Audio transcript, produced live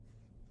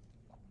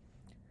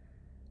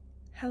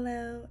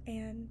Hello,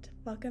 and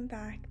welcome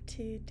back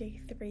to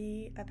day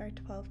 3 of our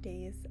 12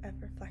 days of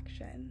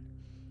reflection.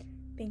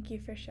 Thank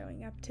you for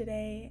showing up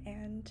today,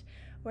 and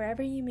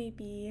wherever you may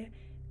be,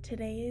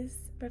 today's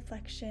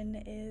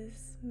reflection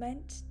is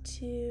meant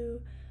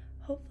to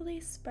hopefully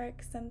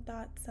spark some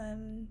thoughts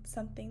on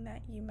something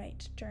that you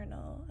might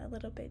journal a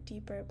little bit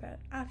deeper about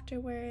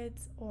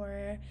afterwards,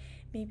 or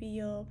maybe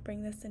you'll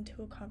bring this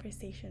into a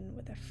conversation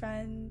with a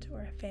friend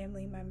or a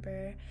family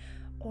member,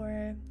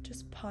 or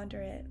just ponder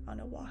it on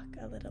a walk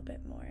a little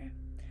bit more.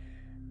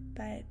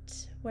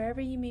 But wherever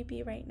you may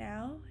be right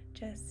now,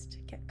 just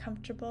get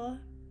comfortable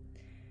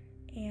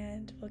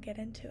and we'll get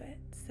into it.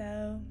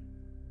 So,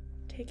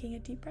 taking a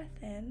deep breath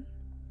in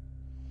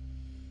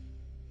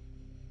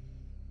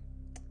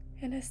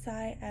and a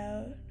sigh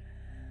out.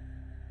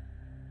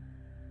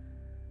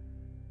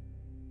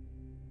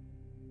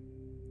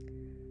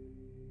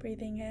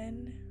 Breathing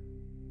in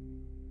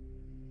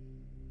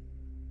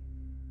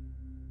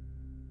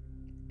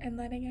and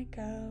letting it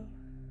go.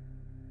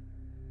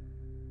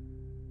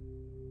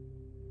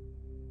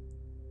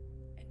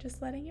 And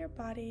just letting your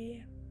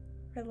body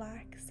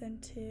relax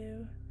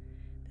into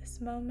this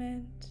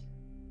moment.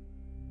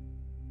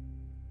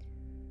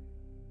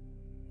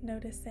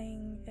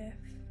 Noticing if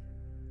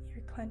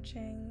you're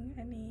clenching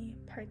any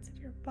parts of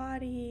your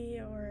body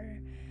or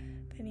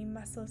if any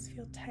muscles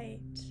feel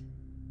tight.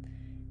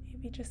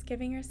 Maybe just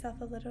giving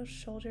yourself a little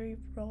shoulder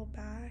roll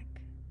back.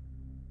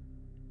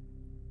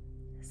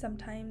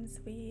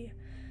 Sometimes we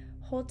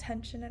hold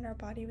tension in our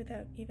body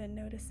without even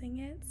noticing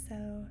it,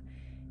 so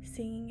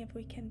seeing if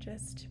we can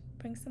just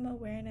bring some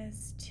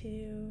awareness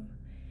to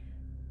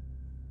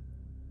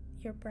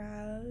your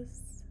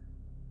brows,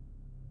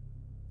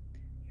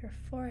 your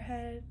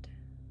forehead,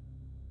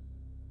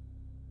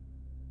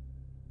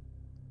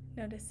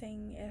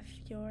 noticing if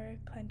you're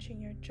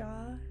clenching your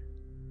jaw,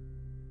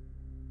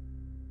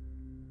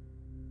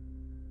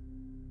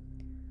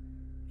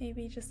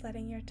 maybe just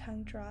letting your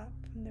tongue drop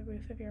from the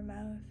roof of your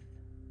mouth.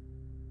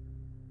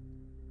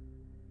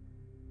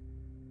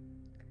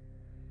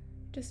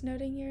 Just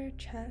noting your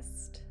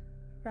chest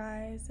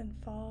rise and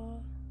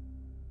fall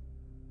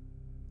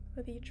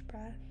with each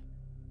breath.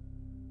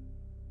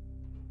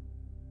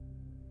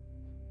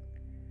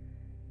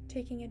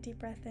 Taking a deep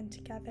breath in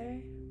together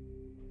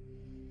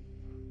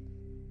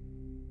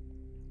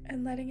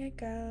and letting it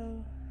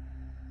go.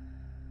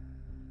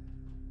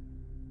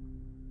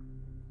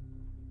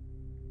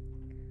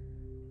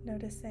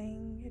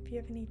 Noticing if you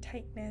have any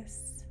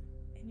tightness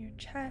in your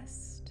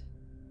chest,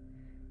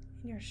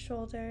 in your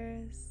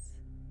shoulders,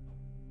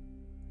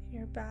 in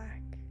your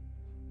back.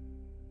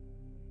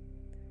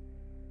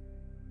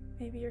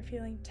 Maybe you're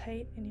feeling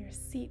tight in your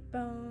seat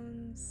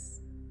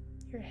bones,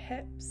 your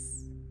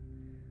hips,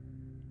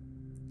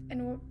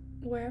 and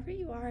wherever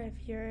you are,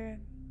 if you're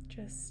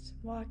just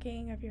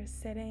walking, if you're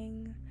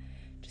sitting,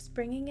 just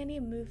bringing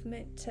any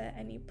movement to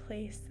any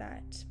place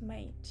that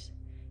might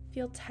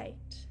feel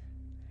tight.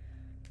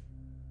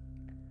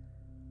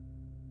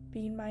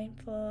 Being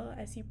mindful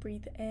as you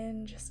breathe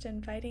in, just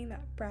inviting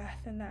that breath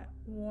and that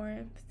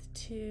warmth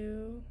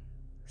to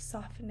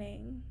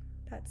softening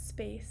that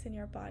space in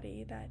your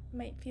body that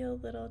might feel a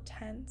little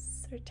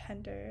tense or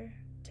tender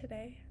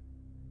today.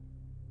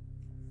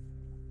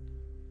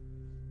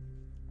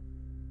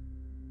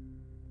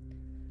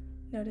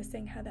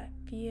 Noticing how that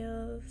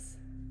feels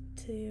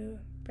to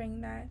bring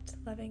that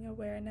loving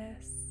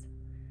awareness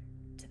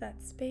to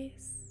that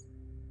space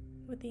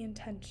with the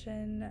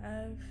intention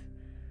of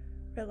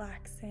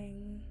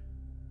relaxing,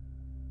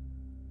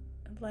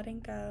 of letting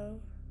go,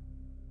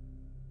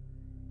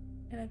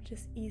 and of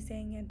just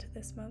easing into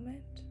this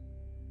moment.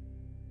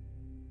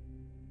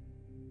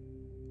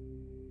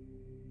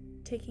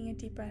 Taking a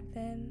deep breath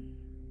in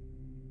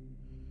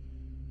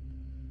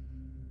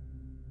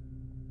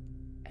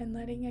and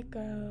letting it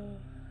go,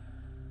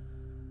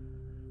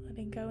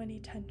 letting go any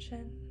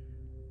tension.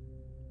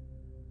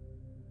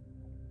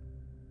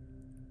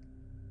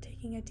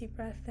 Taking a deep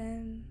breath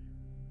in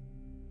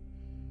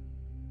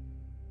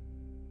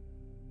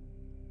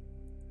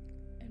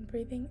and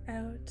breathing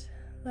out,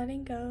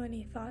 letting go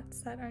any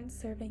thoughts that aren't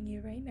serving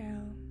you right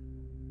now.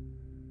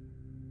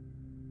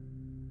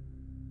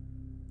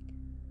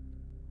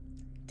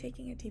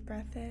 Taking a deep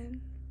breath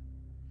in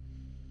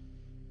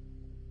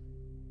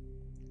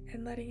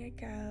and letting it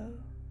go.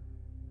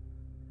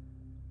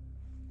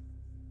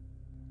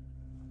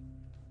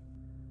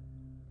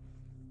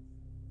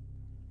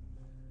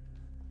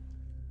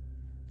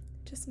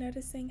 Just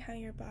noticing how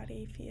your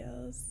body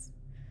feels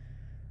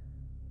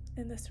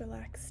in this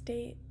relaxed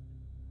state.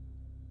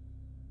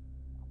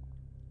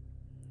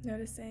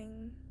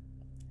 Noticing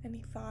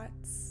any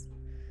thoughts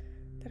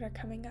that are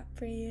coming up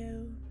for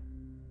you.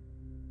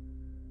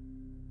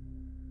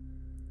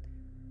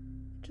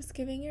 Just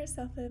giving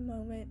yourself a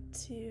moment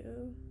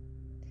to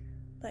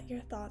let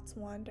your thoughts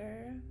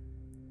wander.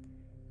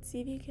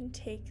 See if you can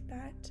take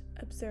that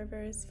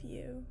observer's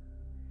view.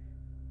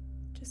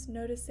 Just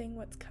noticing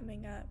what's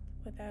coming up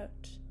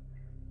without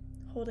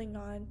holding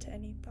on to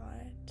any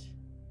thought,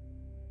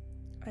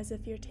 as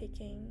if you're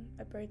taking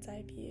a bird's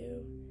eye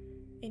view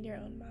in your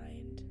own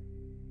mind.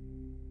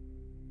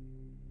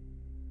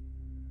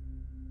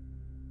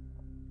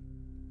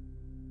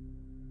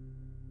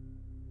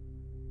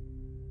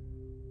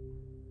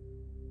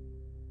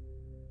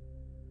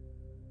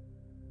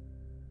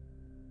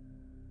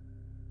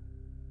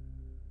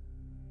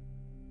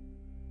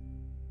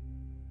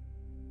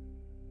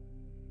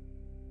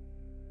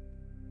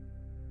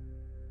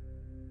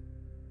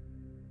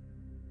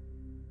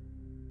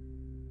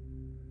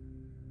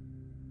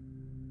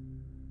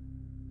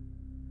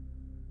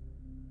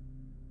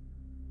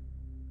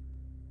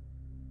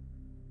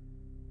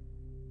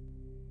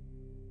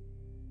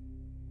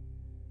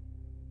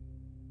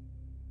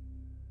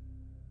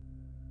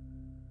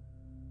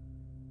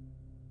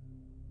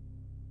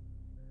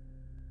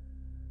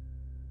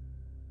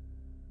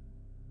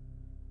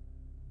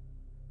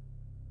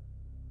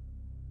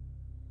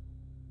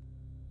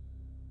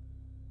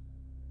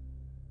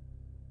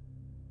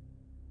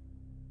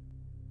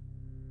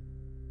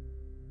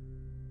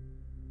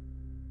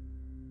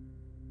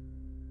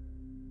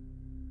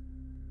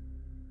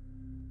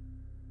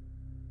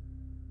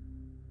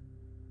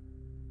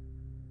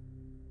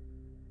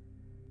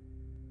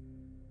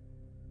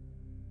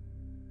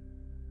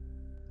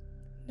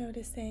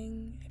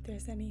 Noticing if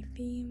there's any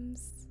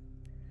themes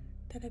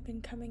that have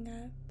been coming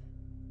up,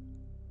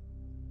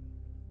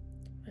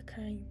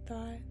 recurring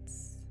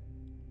thoughts,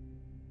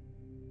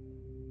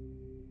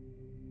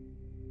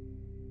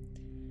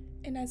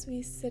 and as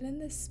we sit in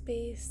this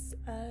space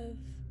of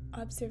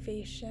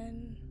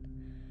observation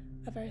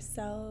of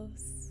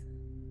ourselves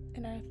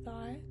and our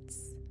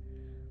thoughts,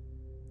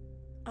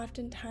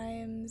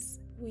 oftentimes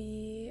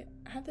we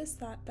have this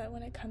thought that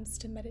when it comes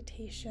to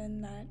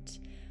meditation that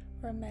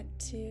we're meant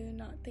to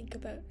not think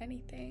about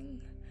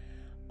anything,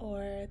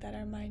 or that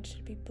our mind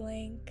should be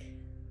blank.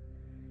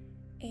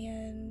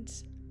 And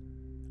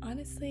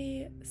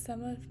honestly,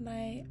 some of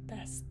my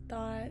best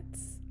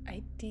thoughts,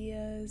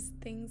 ideas,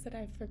 things that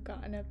I've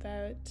forgotten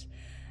about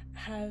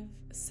have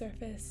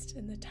surfaced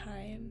in the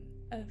time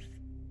of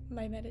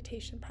my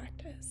meditation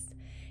practice.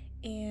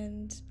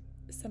 And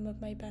some of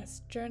my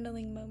best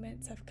journaling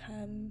moments have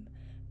come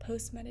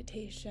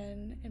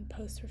post-meditation and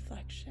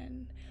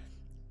post-reflection.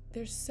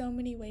 There's so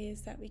many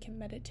ways that we can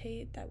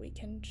meditate, that we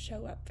can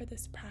show up for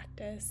this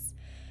practice.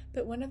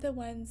 But one of the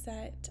ones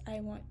that I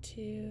want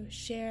to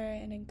share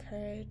and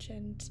encourage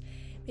and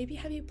maybe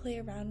have you play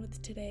around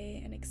with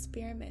today and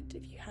experiment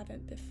if you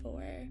haven't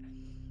before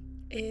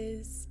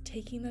is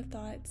taking the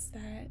thoughts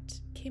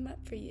that came up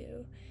for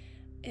you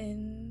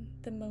in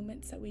the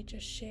moments that we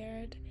just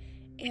shared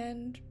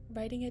and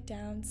writing it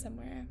down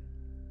somewhere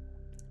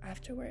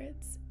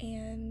afterwards,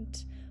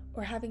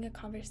 or having a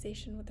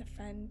conversation with a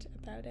friend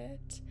about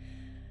it.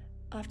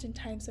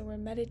 Oftentimes when we're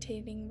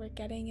meditating, we're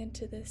getting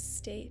into this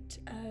state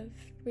of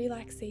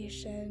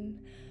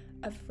relaxation,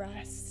 of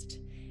rest,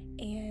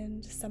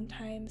 and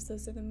sometimes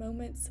those are the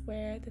moments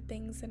where the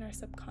things in our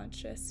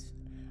subconscious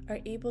are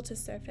able to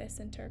surface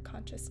into our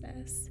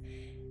consciousness.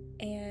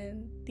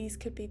 And these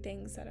could be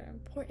things that are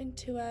important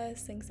to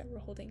us, things that we're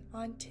holding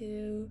on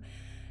to,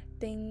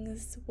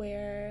 things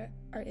where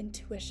our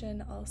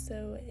intuition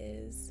also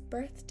is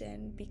birthed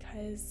in,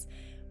 because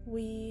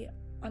we,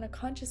 on a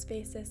conscious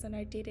basis in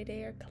our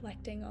day-to-day, are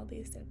collecting all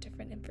these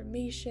different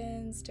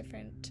informations,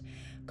 different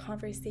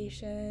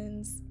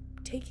conversations,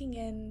 taking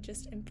in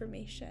just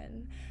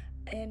information.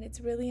 And it's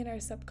really in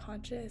our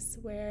subconscious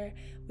where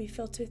we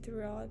filter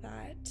through all of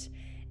that.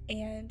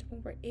 And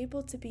when we're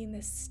able to be in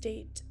this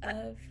state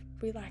of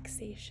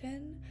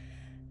relaxation,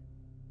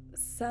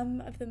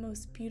 some of the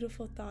most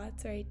beautiful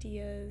thoughts or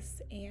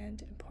ideas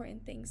and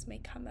important things may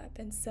come up.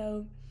 And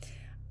so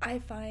I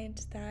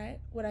find that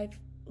what I've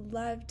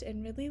loved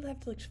and really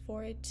looked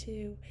forward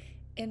to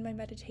in my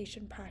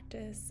meditation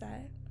practice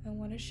that I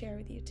want to share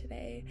with you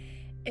today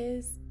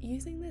is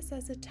using this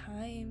as a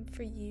time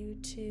for you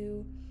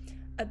to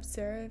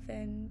observe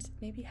and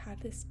maybe have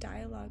this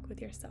dialogue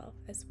with yourself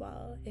as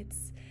well.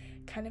 It's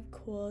kind of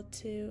cool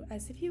to,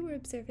 as if you were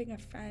observing a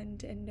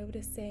friend and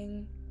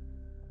noticing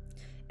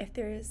if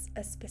there's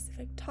a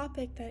specific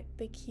topic that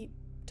they keep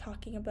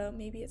talking about.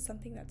 Maybe it's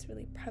something that's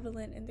really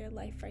prevalent in their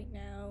life right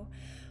now,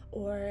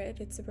 or if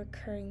it's a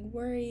recurring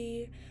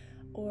worry,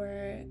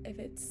 or if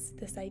it's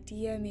this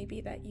idea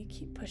maybe that you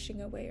keep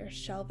pushing away or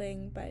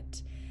shelving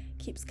but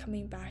keeps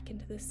coming back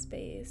into the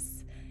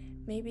space.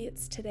 Maybe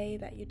it's today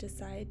that you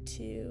decide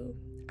to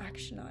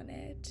action on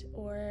it,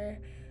 or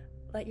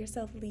let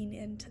yourself lean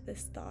into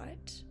this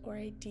thought or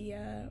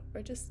idea,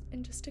 or just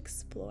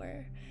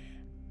explore.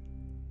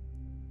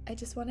 I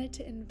just wanted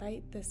to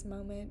invite this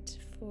moment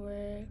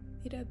for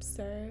you to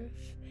observe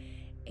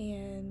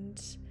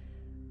and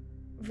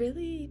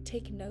really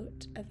take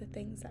note of the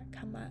things that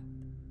come up.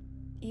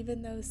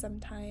 Even though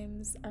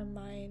sometimes our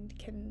mind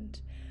can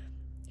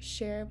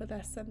share with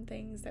us some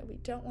things that we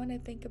don't want to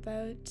think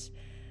about,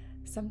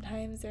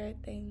 sometimes there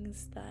are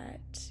things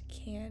that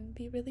can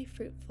be really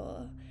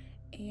fruitful,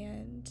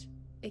 and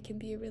it can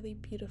be a really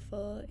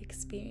beautiful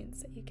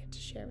experience that you get to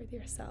share with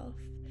yourself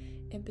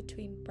in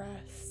between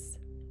breaths,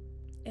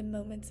 in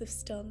moments of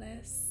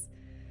stillness.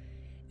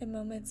 in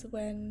moments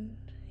when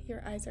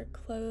your eyes are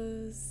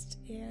closed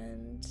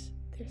and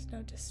there's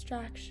no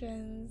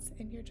distractions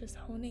and you're just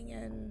honing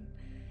in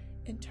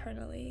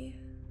internally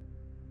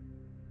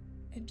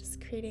and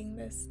just creating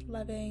this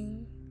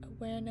loving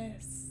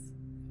awareness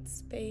and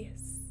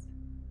space.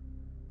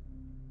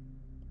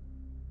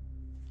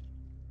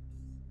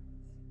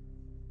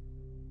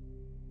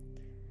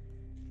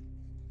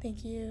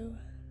 Thank you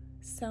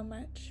so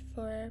much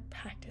for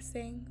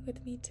practicing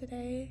with me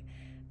today.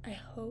 I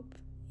hope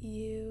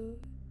you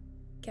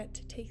get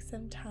to take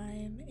some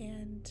time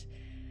and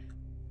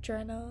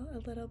journal a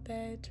little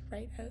bit,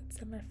 write out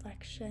some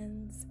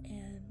reflections,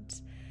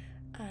 and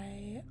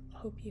I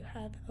hope you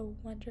have a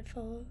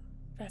wonderful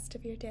rest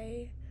of your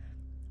day,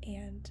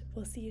 and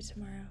we'll see you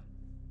tomorrow.